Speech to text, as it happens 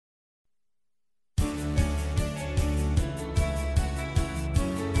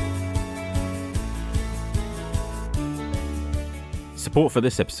Support for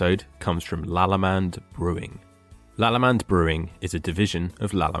this episode comes from Lallemande Brewing. Lallemande Brewing is a division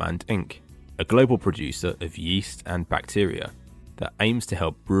of Lallemande Inc., a global producer of yeast and bacteria that aims to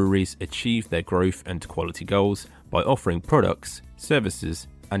help breweries achieve their growth and quality goals by offering products, services,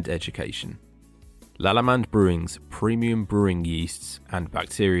 and education. Lallemande Brewing's premium brewing yeasts and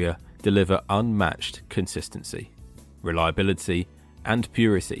bacteria deliver unmatched consistency, reliability, and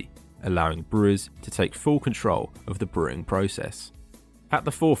purity, allowing brewers to take full control of the brewing process. At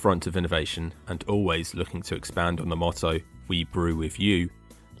the forefront of innovation and always looking to expand on the motto, "We brew with you,"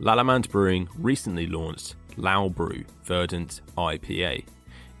 Lallemande Brewing recently launched Lao Brew Verdant IPA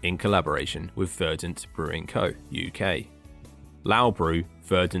in collaboration with Verdant Brewing Co. UK. Lao Brew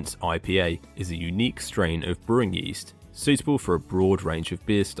Verdant IPA is a unique strain of brewing yeast suitable for a broad range of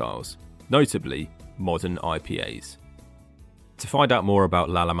beer styles, notably modern IPAs. To find out more about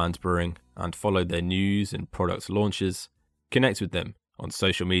Lallemande Brewing and follow their news and product launches, connect with them on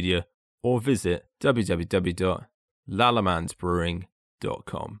social media or visit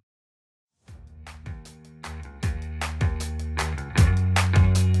www.lallemandebrewing.com.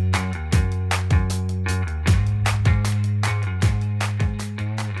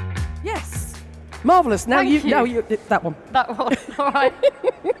 Yes, marvellous. Now you that one. That one, all right.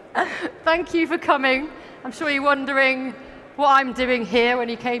 Thank you for coming. I'm sure you're wondering what I'm doing here when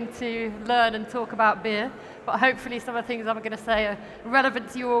you came to learn and talk about beer, but hopefully some of the things I'm going to say are relevant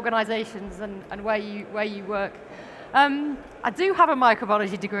to your organisations and where you work. I do have a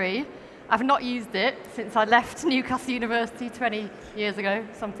microbiology degree. I've not used it since I left Newcastle University 20 years ago,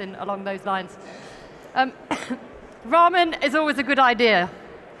 something along those lines. Ramen is always a good idea.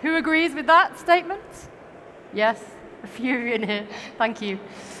 Who agrees with that statement? Yes, a few in here. Thank you.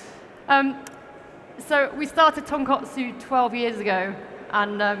 So we started Tonkotsu 12 years ago,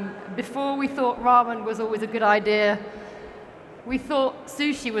 and before we thought ramen was always a good idea, we thought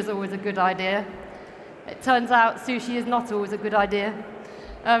sushi was always a good idea. It turns out sushi is not always a good idea.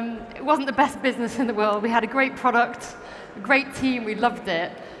 It wasn't the best business in the world. We had a great product, a great team, we loved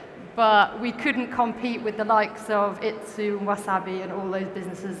it, but we couldn't compete with the likes of Itsu and Wasabi and all those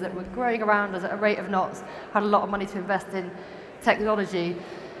businesses that were growing around us at a rate of knots, had a lot of money to invest in technology.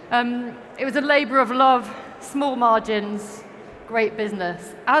 It was a labour of love, small margins, great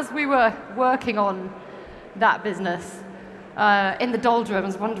business. As we were working on that business, in the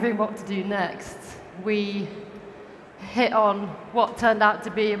doldrums, wondering what to do next, we hit on what turned out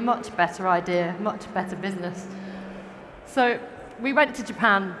to be a much better idea, much better business. So we went to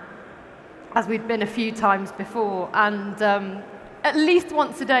Japan, as we'd been a few times before, and at least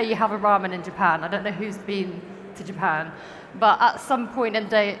once a day you have a ramen in Japan. I don't know who's been to Japan, but at some point in the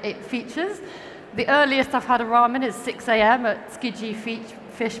day it features. The earliest I've had a ramen is 6 a.m. at Tsukiji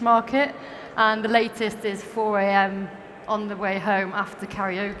Fish Market, and the latest is 4 a.m. on the way home after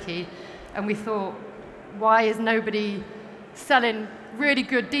karaoke. And we thought, why is nobody selling really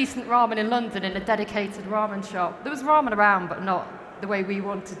good, decent ramen in London in a dedicated ramen shop? There was ramen around, but not the way we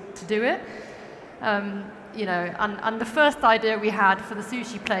wanted to do it. And the first idea we had for the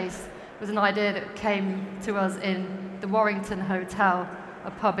sushi place was an idea that came to us in the Warrington Hotel, a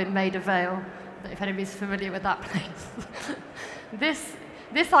pub in Maida Vale. I don't know if anybody's familiar with that place. This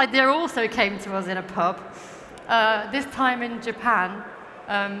idea also came to us in a pub, this time in Japan.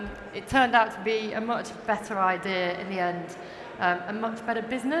 It turned out to be a much better idea in the end, a much better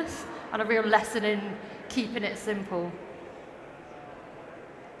business, and a real lesson in keeping it simple.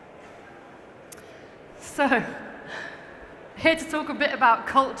 So, here to talk a bit about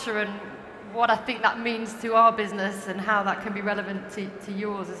culture and what I think that means to our business and how that can be relevant to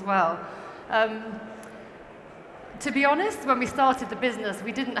yours as well. To be honest, when we started the business,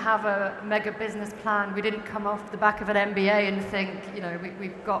 we didn't have a mega business plan. We didn't come off the back of an MBA and think,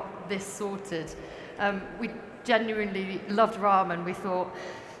 we've got this sorted. We genuinely loved ramen. We thought,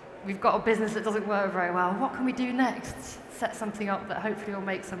 we've got a business that doesn't work very well. What can we do next? Set something up that hopefully will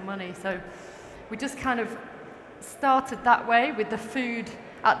make some money. So we just kind of started that way, with the food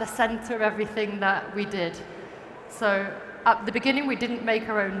at the center of everything that we did. So at the beginning, we didn't make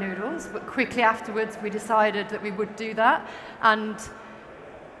our own noodles, but quickly afterwards, we decided that we would do that. And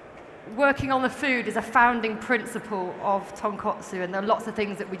working on the food is a founding principle of Tonkotsu, and there are lots of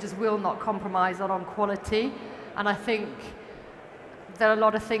things that we just will not compromise on quality. And I think there are a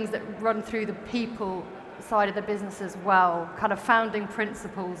lot of things that run through the people side of the business as well, kind of founding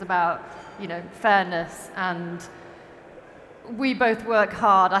principles about, fairness, and we both work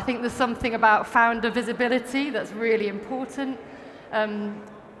hard. I think there's something about founder visibility that's really important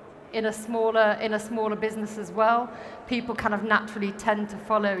in a smaller business as well. People kind of naturally tend to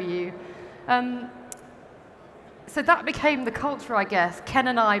follow you. So that became the culture, I guess. Ken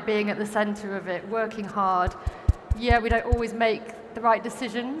and I being at the centre of it, working hard. Yeah, we don't always make the right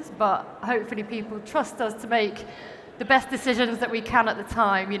decisions, but hopefully people trust us to make the best decisions that we can at the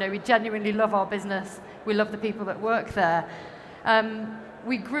time. You know, we genuinely love our business. We love the people that work there.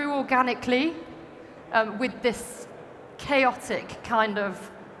 We grew organically with this chaotic kind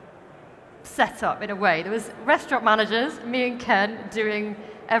of setup in a way. There was restaurant managers, me and Ken, doing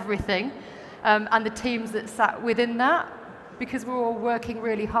everything, and the teams that sat within that, because we were all working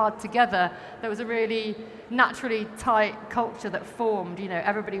really hard together. There was a really naturally tight culture that formed. You know,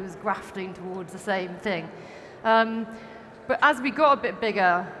 everybody was grafting towards the same thing. But as we got a bit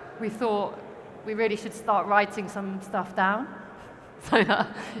bigger, we thought we really should start writing some stuff down. So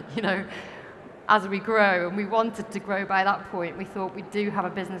that, you know, as we grow, and we wanted to grow by that point, we thought we do have a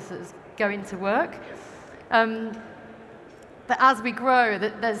business that's going to work. But as we grow,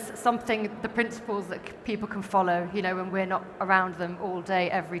 there's something, the principles that people can follow, you know, when we're not around them all day,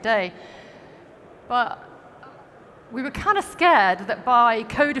 every day. But we were kind of scared that by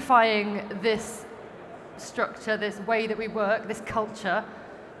codifying this structure, this way that we work, this culture,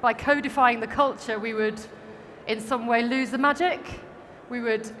 by codifying the culture, we would in some way lose the magic. We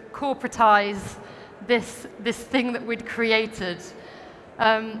would corporatize this thing that we'd created.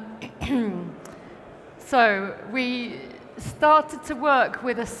 So we started to work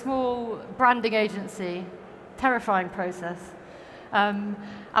with a small branding agency, terrifying process. And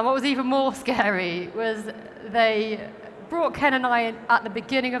what was even more scary was they brought Ken and I in at the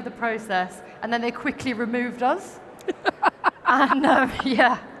beginning of the process, and then they quickly removed us. And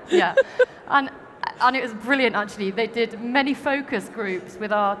yeah. And it was brilliant, actually. They did many focus groups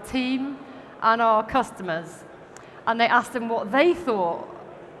with our team and our customers. And they asked them what they thought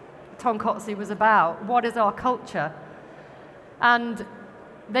Tonkotsu was about. What is our culture? And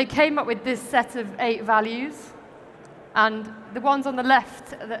they came up with this set of 8 values. And the ones on the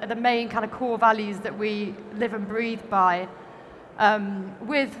left are the main kind of core values that we live and breathe by,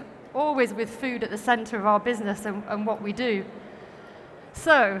 always with food at the center of our business and what we do.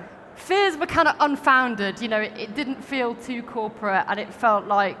 So fears were kind of unfounded. You know, it didn't feel too corporate, and it felt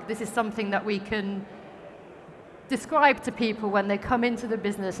like this is something that we can describe to people when they come into the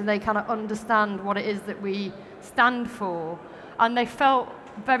business and they kind of understand what it is that we stand for. And they felt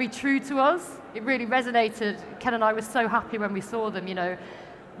very true to us. It really resonated. Ken and I were so happy when we saw them. You know,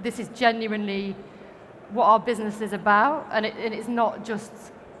 this is genuinely what our business is about, and it's not just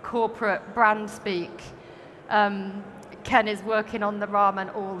corporate brand speak. Ken is working on the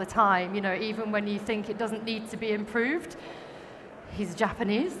ramen all the time, you know, even when you think it doesn't need to be improved. He's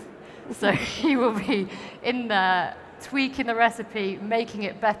Japanese, so he will be in there tweaking the recipe, making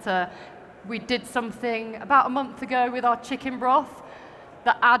it better. We did something about a month ago with our chicken broth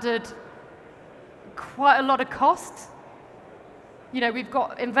that added quite a lot of cost. You know, we've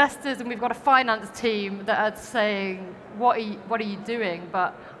got investors and we've got a finance team that are saying, what are you doing?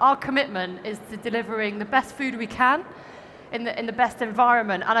 But our commitment is to delivering the best food we can in the best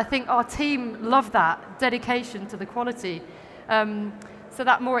environment. And I think our team love that dedication to the quality. So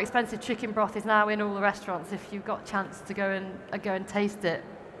that more expensive chicken broth is now in all the restaurants if you've got a chance to go and taste it.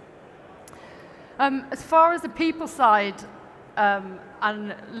 As far as the people side,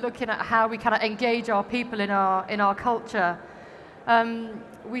 and looking at how we kind of engage our people in our culture,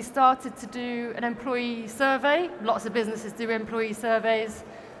 we started to do an employee survey. Lots of businesses do employee surveys.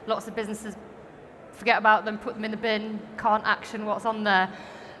 Lots of businesses forget about them, put them in the bin, can't action what's on there.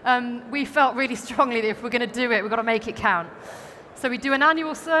 We felt really strongly that if we're going to do it, we've got to make it count. So we do an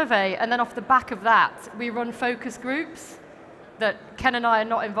annual survey, and then off the back of that, we run focus groups that Ken and I are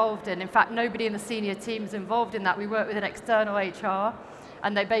not involved in. In fact, nobody in the senior team is involved in that. We work with an external HR,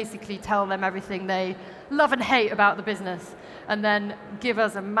 and they basically tell them everything they love and hate about the business, and then give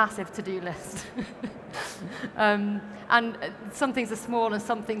us a massive to-do list. And some things are small and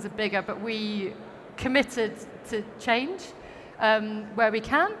some things are bigger, but we committed to change where we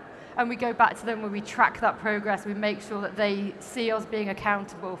can, and we go back to them when we track that progress. We make sure that they see us being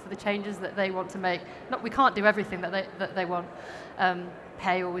accountable for the changes that they want to make. We can't do everything that they want.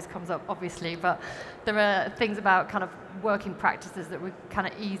 Pay always comes up, obviously, but there are things about kind of working practices that were kind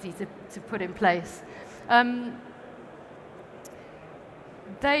of easy to put in place.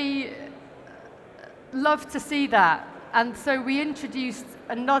 They love to see that, and so we introduced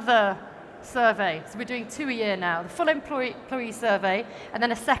another survey. So we're doing 2 a year now, the full employee survey, and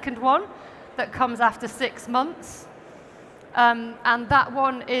then a second one that comes after 6 months. And that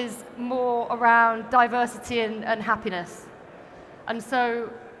one is more around diversity and happiness. And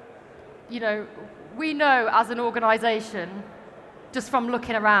so, you know, we know as an organization, just from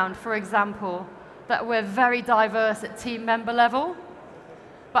looking around, for example, that we're very diverse at team member level.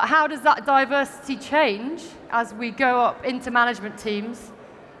 But how does that diversity change as we go up into management teams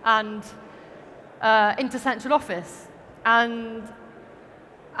and into central office? And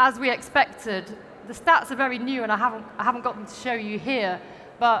as we expected, the stats are very new, and I haven't got them to show you here,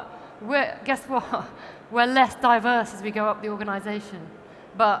 but guess what? We're less diverse as we go up the organization.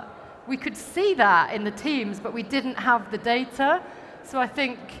 But we could see that in the teams, but we didn't have the data. So I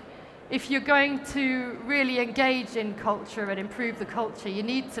think if you're going to really engage in culture and improve the culture, you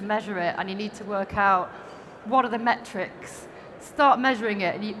need to measure it, and you need to work out what are the metrics. Start measuring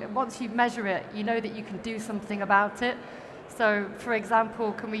it, and once you measure it, you know that you can do something about it. So, for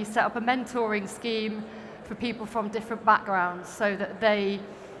example, can we set up a mentoring scheme for people from different backgrounds so that they,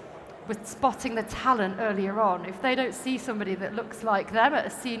 with spotting the talent earlier on, if they don't see somebody that looks like them at a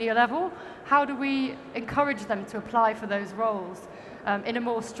senior level, how do we encourage them to apply for those roles in a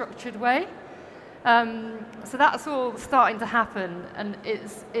more structured way? So that's all starting to happen, and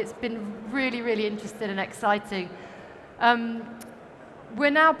it's been really, really interesting and exciting. We're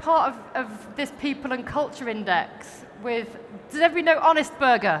now part of this People and Culture Index with, does everybody know Honest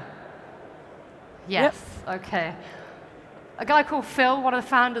Burger? Yes, yep. Okay. A guy called Phil, one of the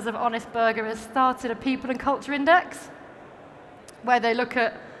founders of Honest Burger, has started a People and Culture Index where they look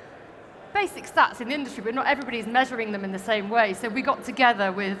at basic stats in the industry, but not everybody's measuring them in the same way. So we got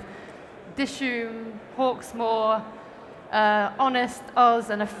together with Dishoom, Hawksmoor, Honest, us,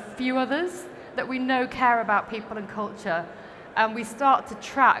 and a few others that we know care about people and culture. And we start to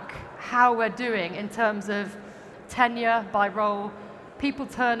track how we're doing in terms of tenure by role, people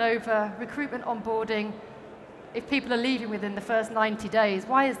turnover, recruitment onboarding. If people are leaving within the first 90 days,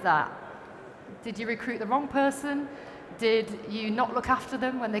 why is that? Did you recruit the wrong person? Did you not look after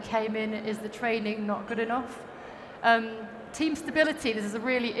them when they came in? Is the training not good enough? Team stability, this is a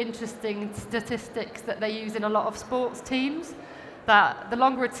really interesting statistics that they use in a lot of sports teams, that the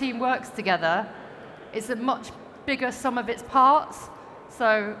longer a team works together, it's a much bigger sum of its parts.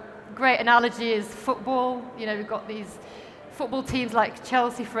 So great analogy is football. You know, we've got these football teams like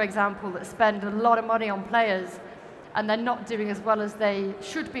Chelsea, for example, that spend a lot of money on players, and they're not doing as well as they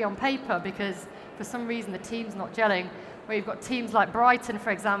should be on paper because for some reason the team's not gelling. Where you've got teams like Brighton,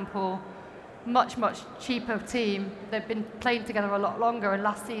 for example, much, much cheaper team. They've been playing together a lot longer, and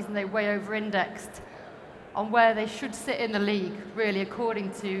last season they way over-indexed on where they should sit in the league, really,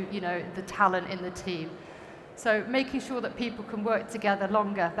 according to, you know, the talent in the team. So making sure that people can work together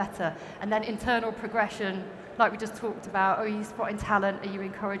longer, better, and then internal progression, like we just talked about. Are you spotting talent? Are you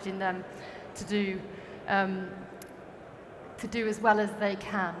encouraging them to do as well as they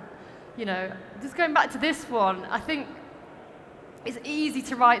can? You know, just going back to this one, I think it's easy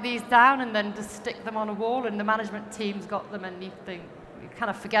to write these down and then just stick them on a wall, and the management team's got them, and you kind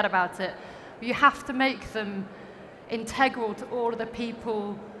of forget about it. But you have to make them integral to all of the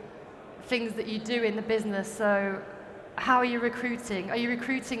people, things that you do in the business. So how are you recruiting? Are you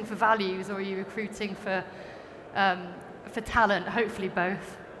recruiting for values, or are you recruiting for talent? Hopefully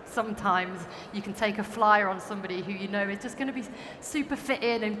both. Sometimes you can take a flyer on somebody who you know is just going to be super fit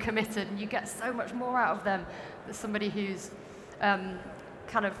in and committed, and you get so much more out of them than somebody who's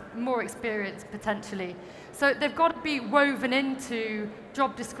kind of more experienced potentially. So they've got to be woven into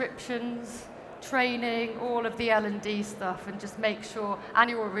job descriptions, training, all of the L&D stuff, and just make sure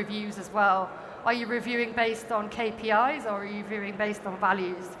annual reviews as well. Are you reviewing based on KPIs, or are you reviewing based on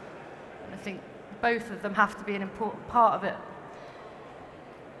values? And I think both of them have to be an important part of it.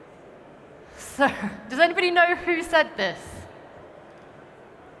 So, does anybody know who said this?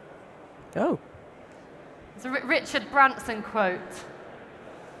 Oh. It's a Richard Branson quote.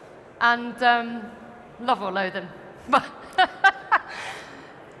 And love or loathe him. But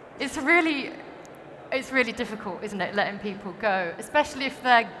it's really difficult, isn't it, letting people go, especially if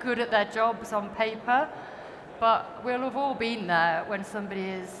they're good at their jobs on paper. But we'll have all been there when somebody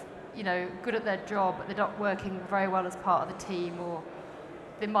is, you know, good at their job, but they're not working very well as part of the team, or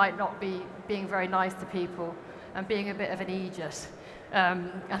they might not be being very nice to people and being a bit of an idiot.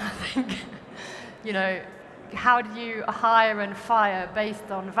 And I think, you know, how do you hire and fire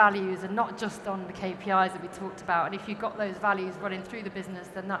based on values and not just on the KPIs that we talked about? And if you've got those values running through the business,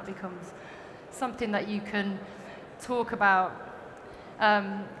 then that becomes something that you can talk about.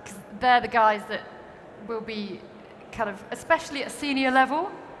 Because they're the guys that will be kind of, especially at senior level.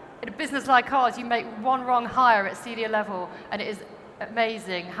 In a business like ours, you make one wrong hire at senior level, and it is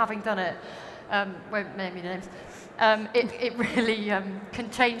amazing, having done it. Won't name any names. It really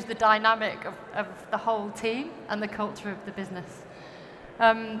can change the dynamic of the whole team and the culture of the business.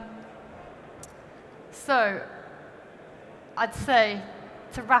 So I'd say,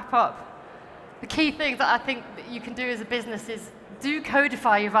 to wrap up, the key thing that I think that you can do as a business is do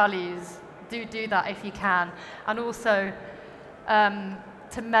codify your values. Do that if you can. And also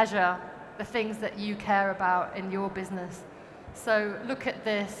to measure the things that you care about in your business. So look at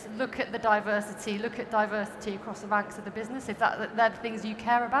this, look at the diversity, look at diversity across the ranks of the business, if they're the things you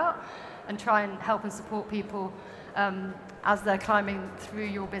care about, and try and help and support people as they're climbing through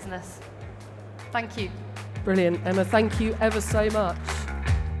your business. Thank you. Brilliant, Emma. Thank you ever so much.